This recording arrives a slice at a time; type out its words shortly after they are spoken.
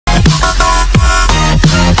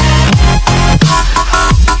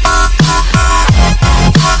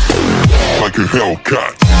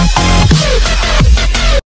Hellcat.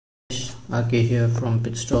 RK here from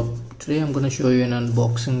Pitstop. Today I'm going to show you an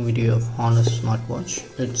unboxing video of Honor smartwatch.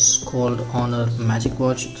 It's called Honor Magic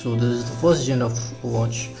Watch. So this is the first gen of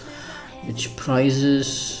watch, which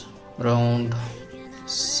prices around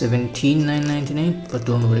 17,999, but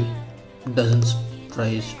don't worry, it doesn't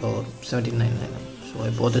price for 17,999. So I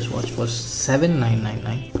bought this watch for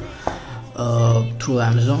 7,999 through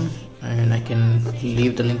Amazon, and I can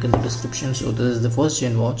leave the link in the description. So this is the first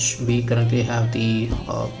gen watch. We currently have the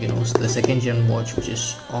the second gen watch, which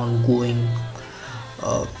is ongoing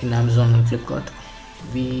in Amazon and Flipkart.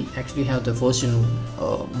 We actually have the first gen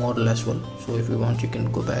model as well, so if you want you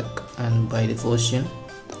can go back and buy the first gen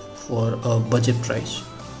for a budget price.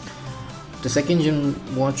 The second gen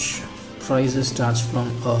watch prices starts from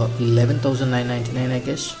 11,999, I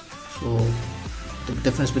guess. So the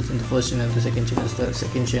difference between the first gen and the second gen is the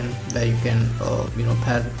second gen, where you can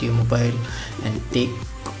pair with your mobile and take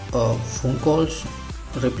phone calls,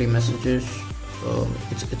 reply messages.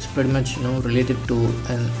 It's pretty much related to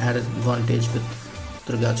an added advantage with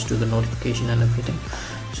regards to the notification and everything.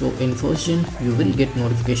 So in first gen you will get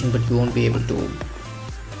notification, but you won't be able to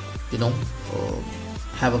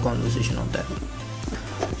have a conversation on that.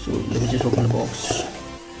 So let me just open the box.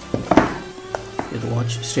 Get the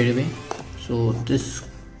watch straight away. So this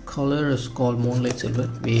color is called Moonlight Silver.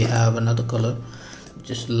 We have another color which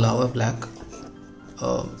is Lava Black,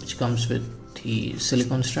 which comes with the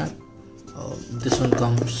silicone strap. This one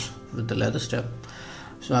comes with the leather strap.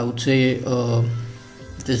 So I would say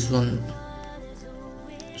this one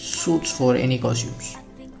suits for any costumes.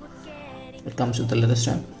 It comes with the leather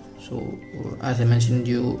strap. So as I mentioned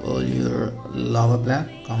you earlier, Lava Black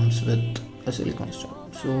comes with a silicone strap.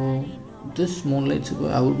 So this Moonlight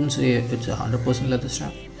Silver, I wouldn't say it's 100% leather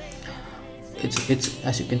strap. It's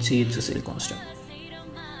as you can see, it's a silicone strap.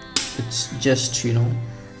 It's just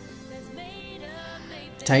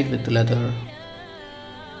tied with the leather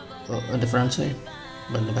on the front side,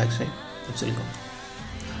 but on the back side it's silicone.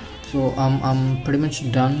 So I'm pretty much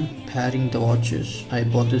done pairing the watches. I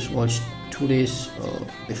bought this watch 2 days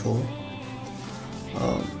before.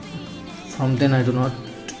 From then I do not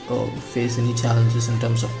face any challenges in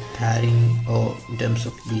terms of pairing or in terms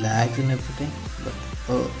of lags and everything, but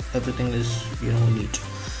everything is neat.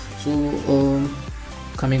 So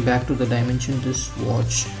coming back to the dimension, this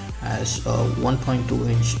watch has a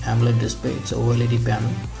 1.2-inch AMOLED display. It's a OLED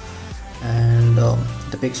panel, and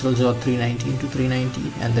the pixels are 319 to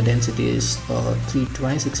 390, and the density is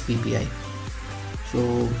 326 ppi.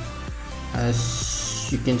 So as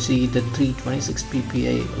you can see, the 326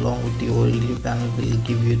 ppi along with the OLED panel will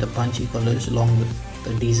give you the punchy colors along with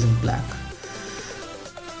the decent black.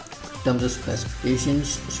 In terms of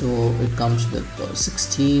specifications, so it comes with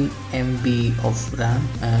 16 MB of RAM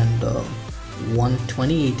and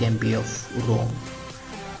 128 MB of ROM.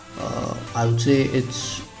 I would say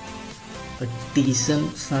it's a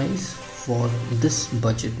decent size for this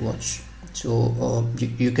budget watch. So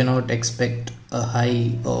you cannot expect a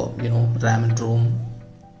high RAM and ROM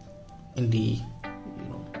in the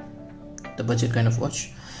budget kind of watch.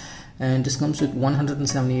 And this comes with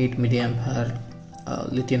 178 milliampere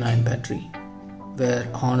lithium-ion battery, where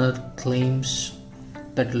Honor claims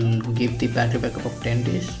that will give the battery backup of 10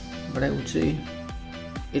 days, but I would say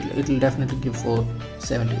it will definitely give for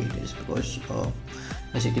 7 to 8 days, because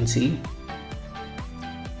as you can see,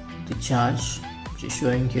 the charge which is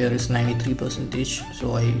showing here is 93%.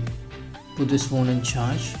 So I put this phone in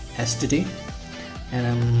charge yesterday, and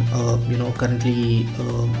I'm currently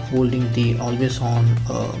holding the always on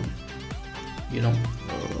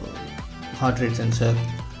heart rate sensor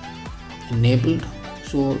enabled.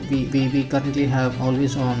 So we currently have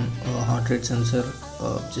always on heart rate sensor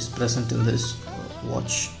just present in this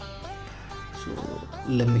watch. So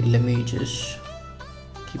let me just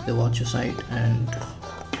keep the watch aside and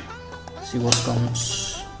see what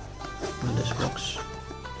comes in this box.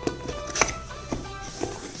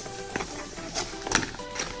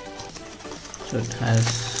 So it has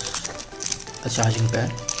a charging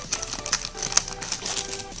pad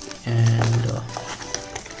and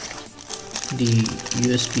the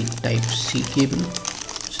USB Type-C cable.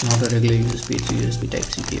 It's not a regular USB, it's a USB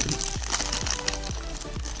Type-C cable.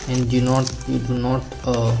 And you do not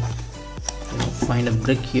find a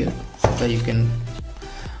brick here where you can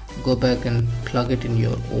go back and plug it in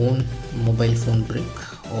your own mobile phone brick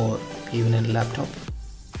or even in a laptop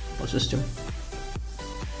or system.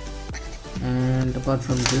 And apart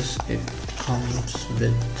from this, it comes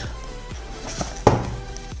with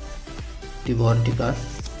the warranty card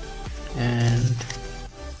and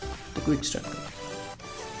the quick start card.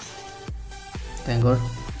 Thank God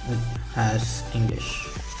it has English.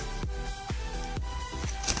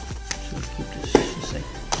 So keep this aside.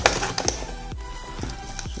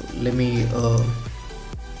 So let me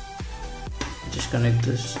just connect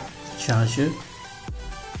this charger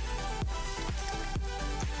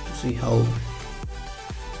to see how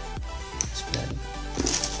it's playing.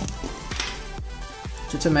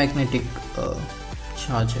 So it's a magnetic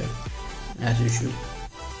charger as usual,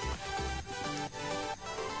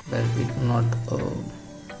 but we do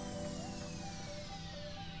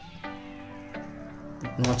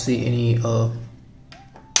not see any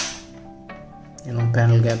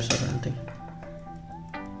panel gaps or anything.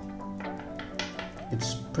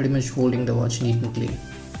 It's pretty much holding the watch neat and clean.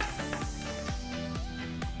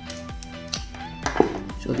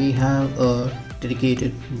 So we have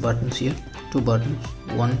dedicated buttons here, 2 buttons.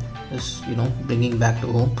 One is bringing back to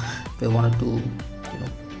home. If I wanted to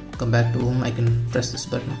come back to home, I can press this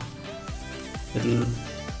button. It'll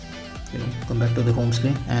come back to the home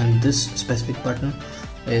screen. And this specific button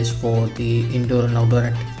is for the indoor and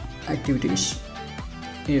outdoor activities.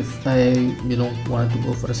 If I wanted to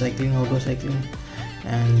go for a outdoor cycling,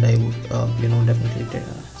 and I would definitely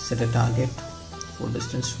set a target for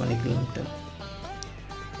distance 20 km.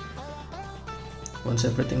 Once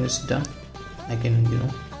everything is done, I can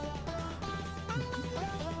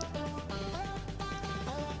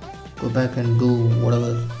go back and do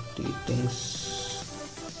whatever the things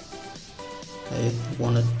I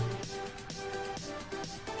wanted.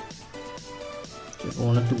 If I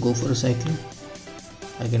wanted to go for a cycling,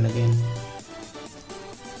 I can again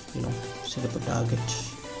set up a target.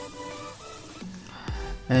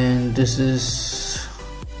 And this is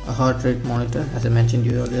a heart rate monitor. As I mentioned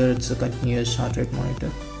to you earlier, it's a continuous heart rate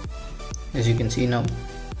monitor. As you can see now,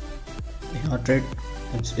 the heart rate,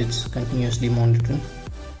 it's continuously monitoring.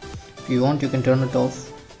 If you want, you can turn it off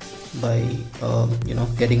by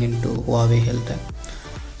getting into Huawei Health app.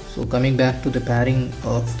 So coming back to the pairing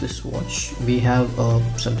of this watch, we have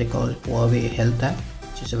something called Huawei Health app,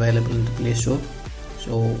 which is available in the Play Store.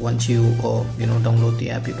 So once you download the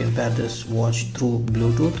app, you can pair this watch through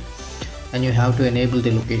Bluetooth, and you have to enable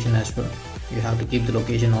the location as well. You have to keep the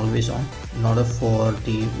location always on in order for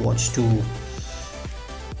the watch to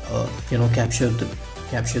capture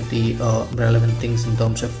the relevant things in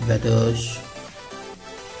terms of weathers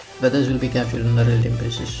will be captured on a real-time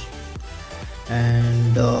basis.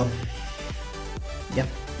 And yeah,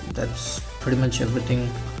 that's pretty much everything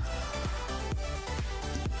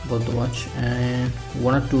about the watch. And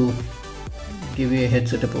wanted to give you a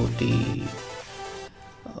heads up about the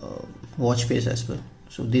watch face as well.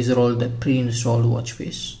 So these are all the pre-installed watch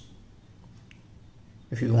face.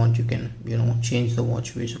 If you want, you can change the watch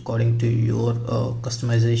face according to your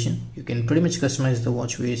customization. You can pretty much customize the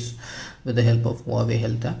watch face with the help of Huawei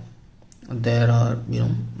Health app. There are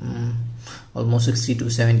almost 60 to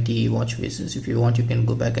 70 watch faces. If you want, you can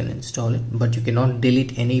go back and install it, but you cannot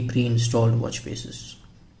delete any pre-installed watch faces.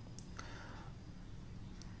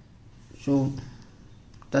 So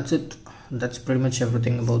that's it. That's pretty much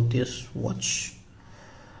everything about this watch.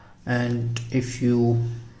 And if you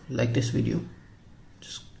like this video,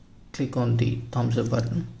 just click on the thumbs up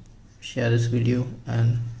button, share this video,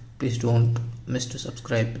 and please don't miss to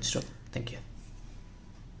subscribe and stuff. Thank you.